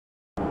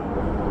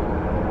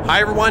Hi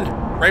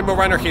everyone, Rainbow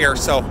Runner here.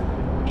 So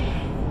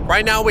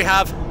right now we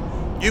have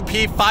UP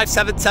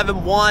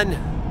 5771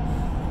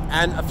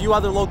 and a few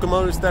other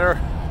locomotives that are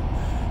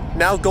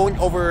now going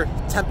over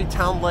Tempe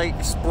Town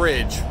Lake's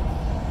bridge.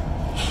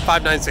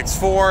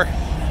 5964,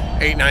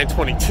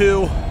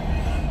 8922.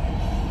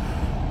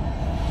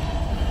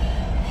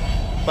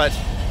 But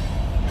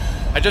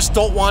I just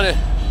don't want to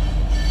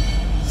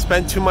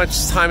spend too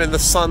much time in the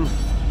sun.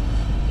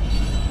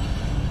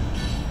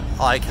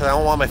 Like, I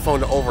don't want my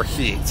phone to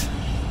overheat.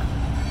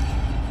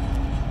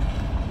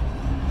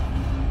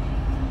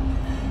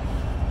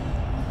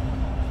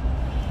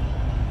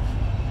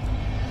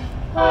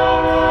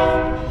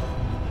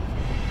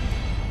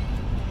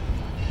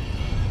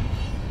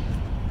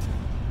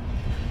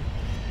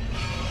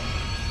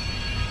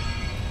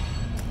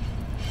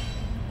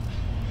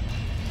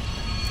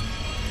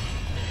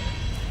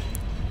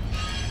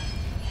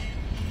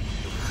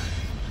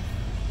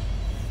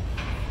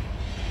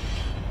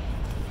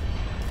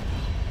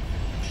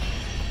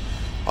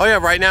 Oh yeah,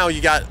 right now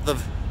you got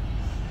the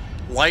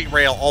light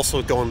rail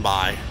also going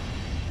by.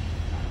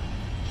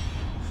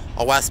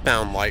 A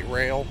westbound light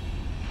rail.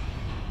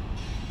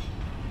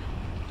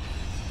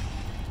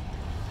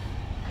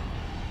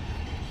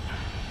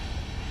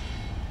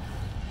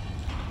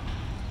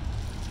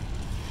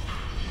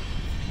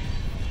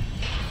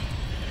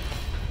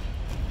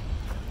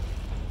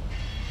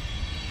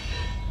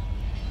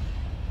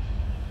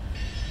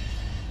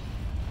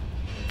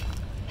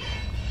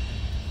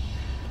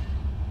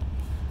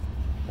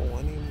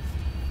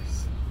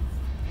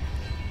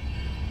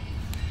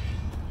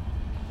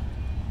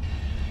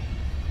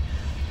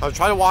 I'm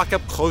trying to walk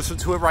up closer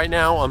to it right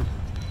now.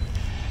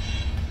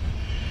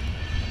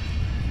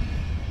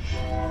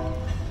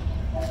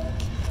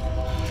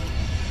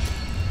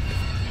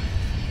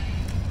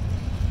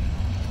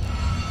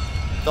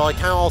 Though I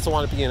kind of also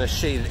want to be in a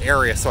shaded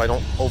area so I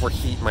don't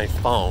overheat my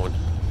phone.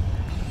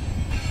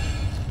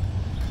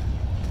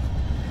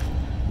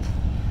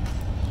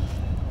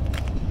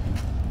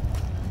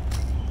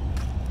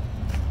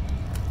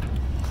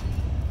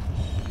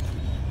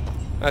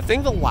 I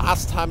think the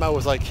last time I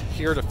was like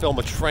here to film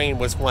a train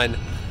was when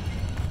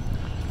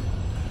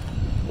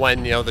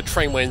you know, the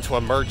train went into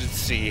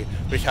emergency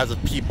because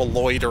of people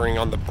loitering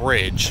on the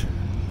bridge.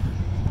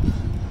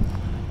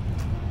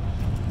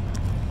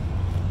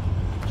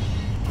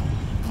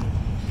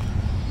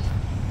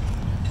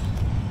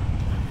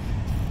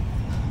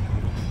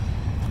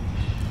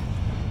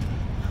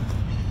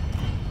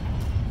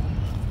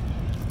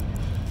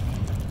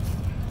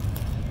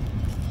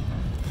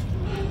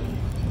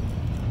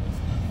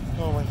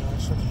 Oh my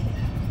gosh.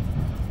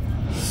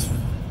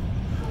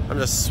 I'm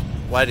just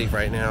sweaty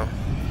right now.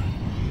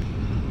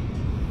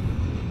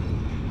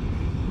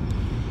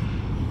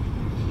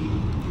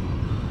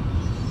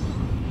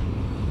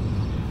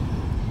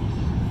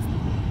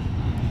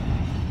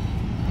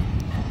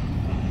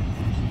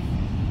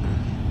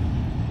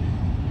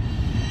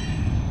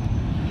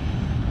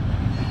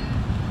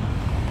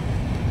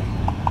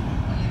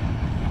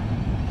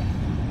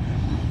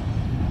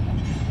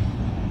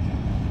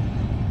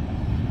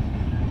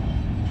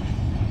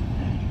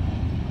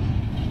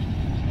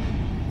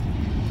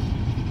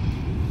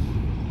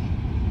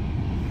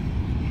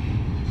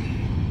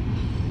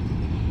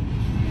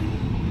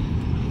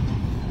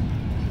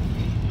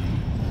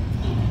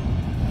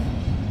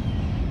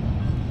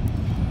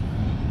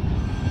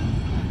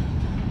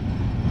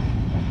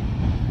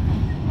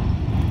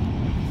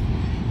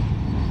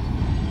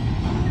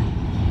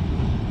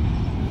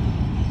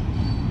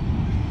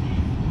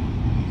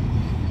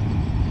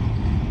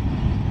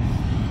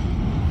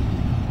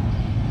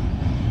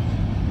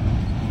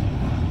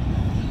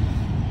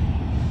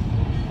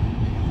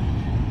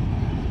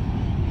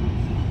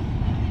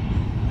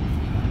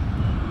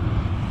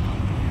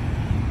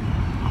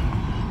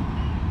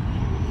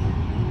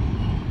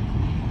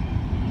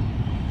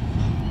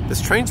 This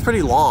train's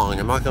pretty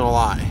long, I'm not gonna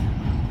lie.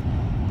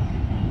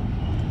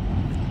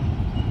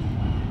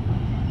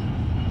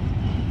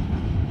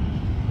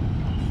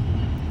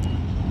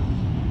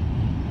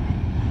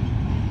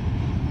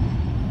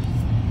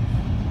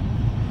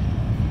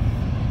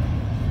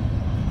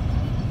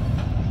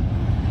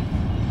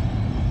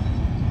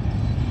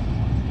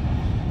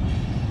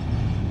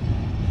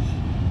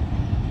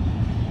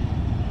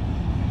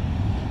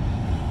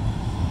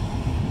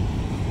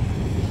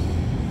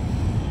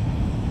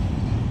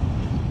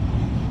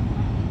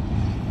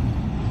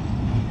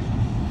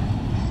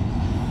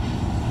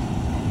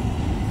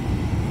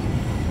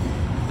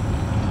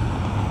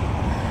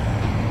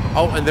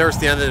 Oh, and there's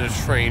the end of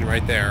the train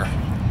right there.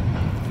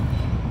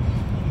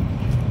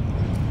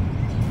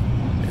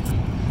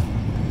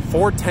 It's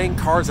 4 tank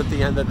cars at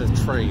the end of the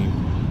train.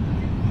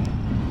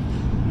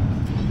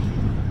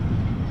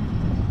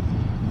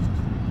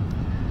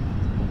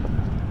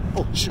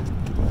 Oh, shoot.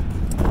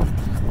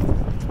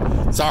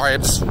 Sorry,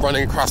 I'm just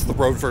running across the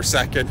road for a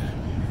second.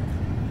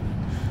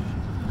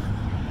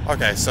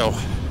 Okay, so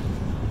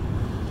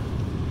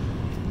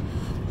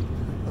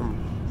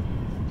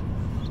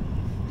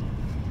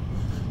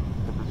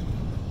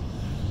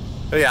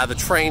Oh yeah, the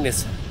train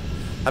is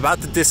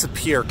about to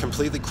disappear,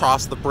 completely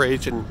cross the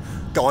bridge and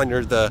go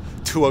under the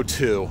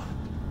 202.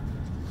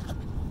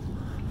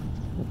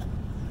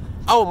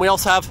 Oh, and we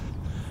also have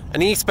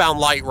an eastbound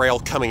light rail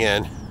coming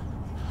in.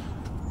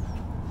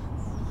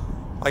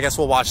 I guess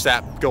we'll watch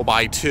that go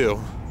by too.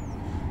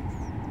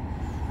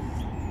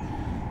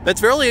 But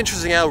it's really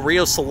interesting how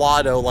Rio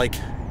Salado, like,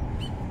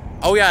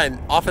 oh yeah, and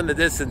off in the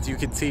distance you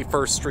can see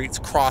First Street's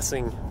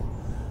crossing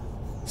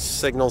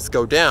signals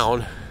go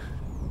down.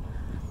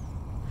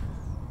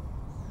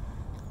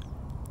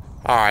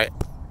 Alright,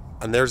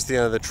 and there's the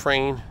end of the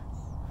train.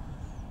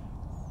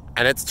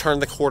 And it's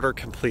turned the corner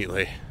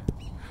completely.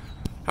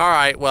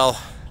 Alright, well,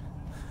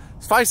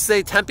 suffice to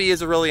say, Tempe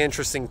is a really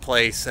interesting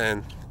place,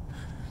 and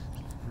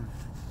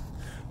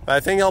but I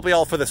think that'll be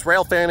all for this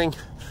rail fanning.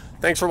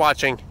 Thanks for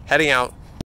watching. Heading out.